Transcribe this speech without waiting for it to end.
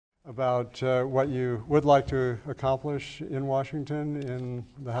about what you would like to accomplish in Washington in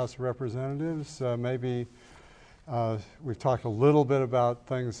the House of Representatives. Maybe we've talked a little bit about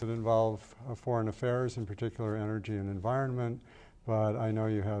things that involve foreign affairs, in particular energy and environment, but I know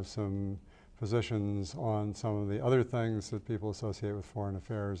you have some positions on some of the other things that people associate with foreign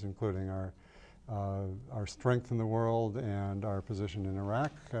affairs, including our strength in the world and our position in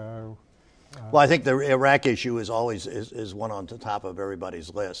Iraq. Well, I think the Iraq issue is always is one on the top of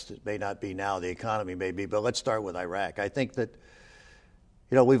everybody's list. It may not be now, the economy may be, but let's start with Iraq. I think that,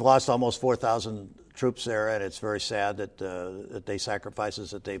 we've lost almost 4,000 troops there, and it's very sad that they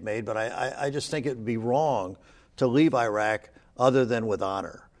sacrifices that they've made. But I just think it would be wrong to leave Iraq other than with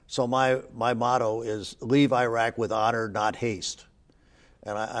honor. So my motto is leave Iraq with honor, not haste.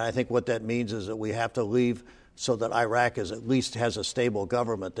 And I think what that means is that we have to leave so that Iraq at least has a stable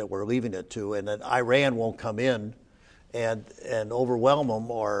government that we're leaving it to, and that Iran won't come in and overwhelm them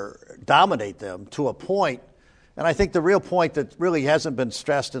or dominate them to a point. And I think the real point that really hasn't been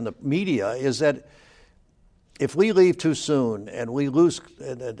stressed in the media is that if we leave too soon and we lose,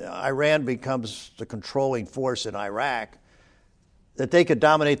 and Iran becomes the controlling force in Iraq, that they could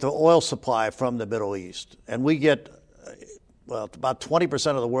dominate the oil supply from the Middle East. And we get, about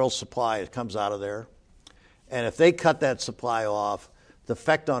 20% of the world's supply comes out of there. And if they cut that supply off, the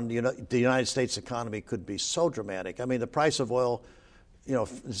effect on the United States economy could be so dramatic. I mean, the price of oil,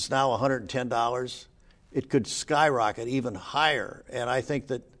 is now $110. It could skyrocket even higher. And I think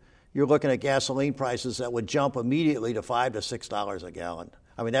that you're looking at gasoline prices that would jump immediately to $5 to $6 a gallon.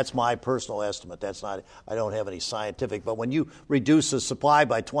 I mean, that's my personal estimate. That's not, I don't have any scientific. But when you reduce the supply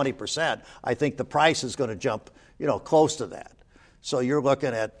by 20%, I think the price is going to jump, close to that. So you're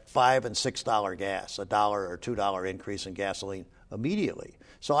looking at $5 and $6 gas, $1 or $2 increase in gasoline immediately.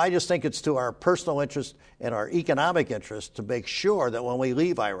 So I just think it's to our personal interest and our economic interest to make sure that when we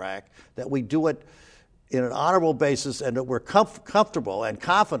leave Iraq, that we do it in an honorable basis and that we're comfortable and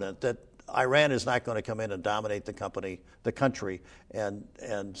confident that Iran is not going to come in and dominate the country,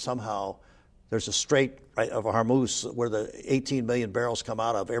 and somehow there's a strait of Hormuz where the 18 million barrels come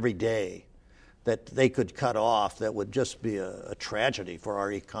out of every day that they could cut off. That would just be a tragedy for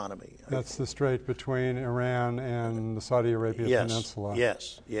our economy. That's the strait between Iran and the Saudi Arabia Peninsula.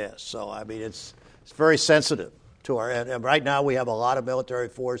 Yes. So, I mean, it's very sensitive to and right now we have a lot of military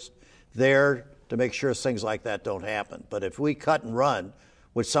force there to make sure things like that don't happen. But if we cut and run,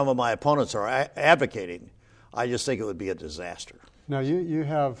 which some of my opponents are advocating, I just think it would be a disaster. Now, you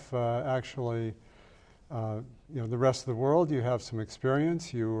have actually... the rest of the world, you have some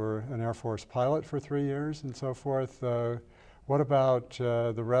experience. You were an Air Force pilot for 3 years and so forth. What about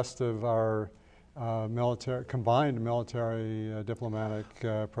the rest of our combined military diplomatic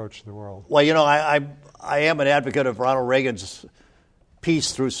approach to the world? Well, I am an advocate of Ronald Reagan's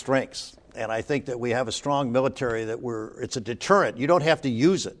peace through strengths. And I think that we have a strong military it's a deterrent. You don't have to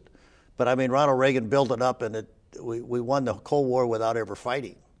use it. But, I mean, Ronald Reagan built it up, and we won the Cold War without ever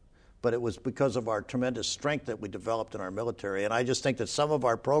fighting. But it was because of our tremendous strength that we developed in our military. And I just think that some of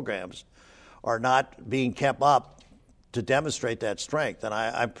our programs are not being kept up to demonstrate that strength. And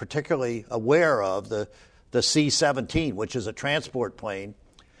I'm particularly aware of the C-17, which is a transport plane,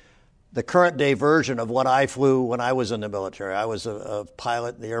 the current day version of what I flew when I was in the military. I was a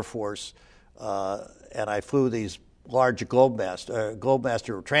pilot in the Air Force, and I flew these large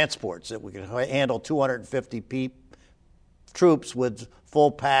Globemaster transports that we could handle 250 troops with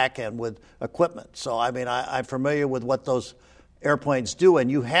full pack and with equipment. So, I mean, I'm familiar with what those airplanes do,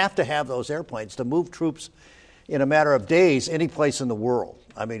 and you have to have those airplanes to move troops in a matter of days any place in the world.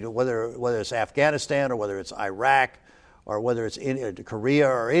 I mean, whether it's Afghanistan or whether it's Iraq or whether it's in Korea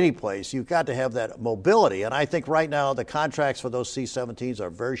or any place, you've got to have that mobility. And I think right now the contracts for those C-17s are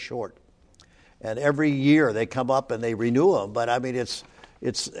very short. And every year they come up and they renew them. But, I mean, it's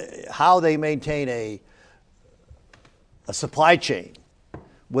how they maintain a supply chain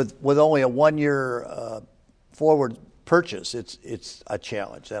with only a 1 year forward purchase. It's a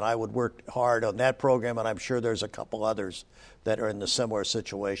challenge, and I would work hard on that program, and I'm sure there's a couple others that are in the similar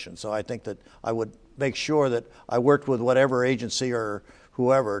situation. So I think that I would make sure that I worked with whatever agency or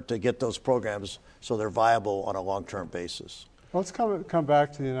whoever to get those programs so they're viable on a long-term basis. Well, let's come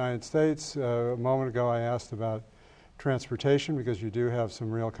back to the United States. A moment ago I asked about transportation because you do have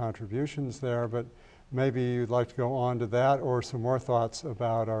some real contributions there, but maybe you'd like to go on to that or some more thoughts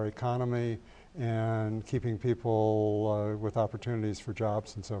about our economy and keeping people with opportunities for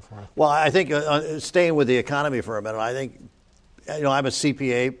jobs and so forth. Well, I think staying with the economy for a minute, I think, I'm a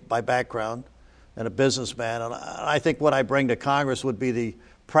CPA by background and a businessman, and I think what I bring to Congress would be the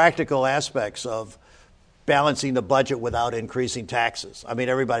practical aspects of balancing the budget without increasing taxes. I mean,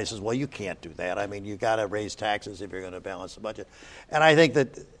 everybody says, well, you can't do that. I mean, you got to raise taxes if you're going to balance the budget. And I think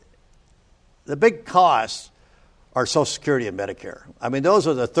that the big costs are Social Security and Medicare. I mean, those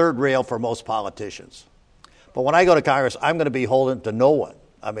are the third rail for most politicians. But when I go to Congress, I'm going to be beholden to no one.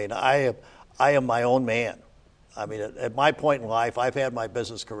 I mean, I am my own man. I mean, at my point in life, I've had my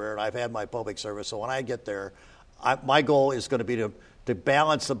business career and I've had my public service. So when I get there, my goal is going to be to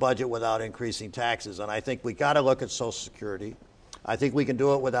balance the budget without increasing taxes. And I think we got to look at Social Security. I think we can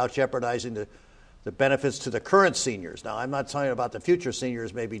do it without jeopardizing the benefits to the current seniors. Now, I'm not talking about the future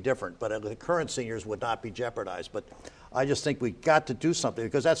seniors may be different, but the current seniors would not be jeopardized. But I just think we got to do something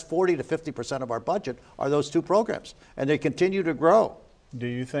because that's 40 to 50% of our budget are those two programs, and they continue to grow. Do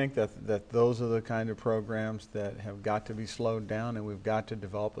you think that those are the kind of programs that have got to be slowed down and we've got to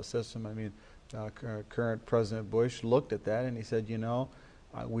develop a system? I mean, current President Bush looked at that and he said,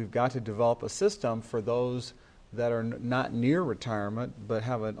 we've got to develop a system for those that are not near retirement but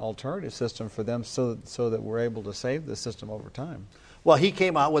have an alternative system for them so that we're able to save the system over time. Well, he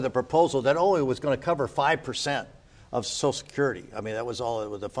came out with a proposal that only was going to cover 5% of Social Security. I mean, that was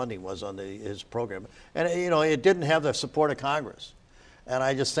all the funding was on his program. And, it didn't have the support of Congress. And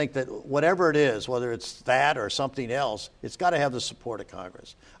I just think that whatever it is, whether it's that or something else, it's got to have the support of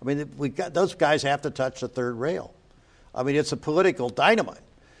Congress. I mean, those guys have to touch the third rail. I mean, it's a political dynamite.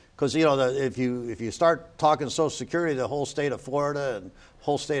 Because, if you start talking Social Security, the whole state of Florida and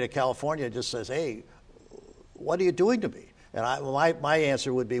whole state of California just says, hey, what are you doing to me? And my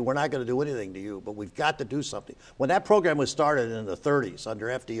answer would be, we're not going to do anything to you, but we've got to do something. When that program was started in the 30s under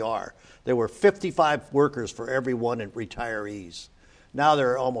FDR, there were 55 workers for every one in retirees. Now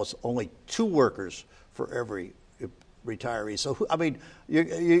there are almost only 2 workers for every retiree. So, I mean, you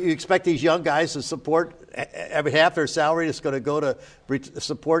expect these young guys to support, half their salary is going to go to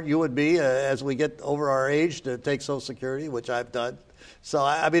support you and me as we get over our age to take Social Security, which I've done. So,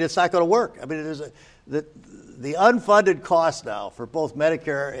 I mean, it's not going to work. I mean, the unfunded cost now for both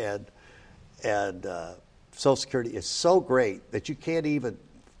Medicare and Social Security is so great that you can't even...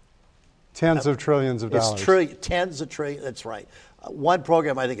 Tens of trillions of dollars. Tens of trillions, that's right. One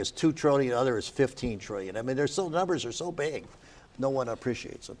program I think is $2 trillion, the other is $15 trillion. I mean, numbers are so big, no one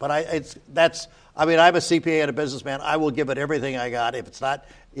appreciates it. But I'm a CPA and a businessman. I will give it everything I got. If it's not,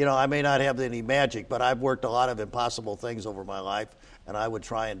 I may not have any magic, but I've worked a lot of impossible things over my life, and I would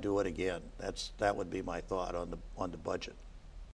try and do it again. That would be my thought on the budget.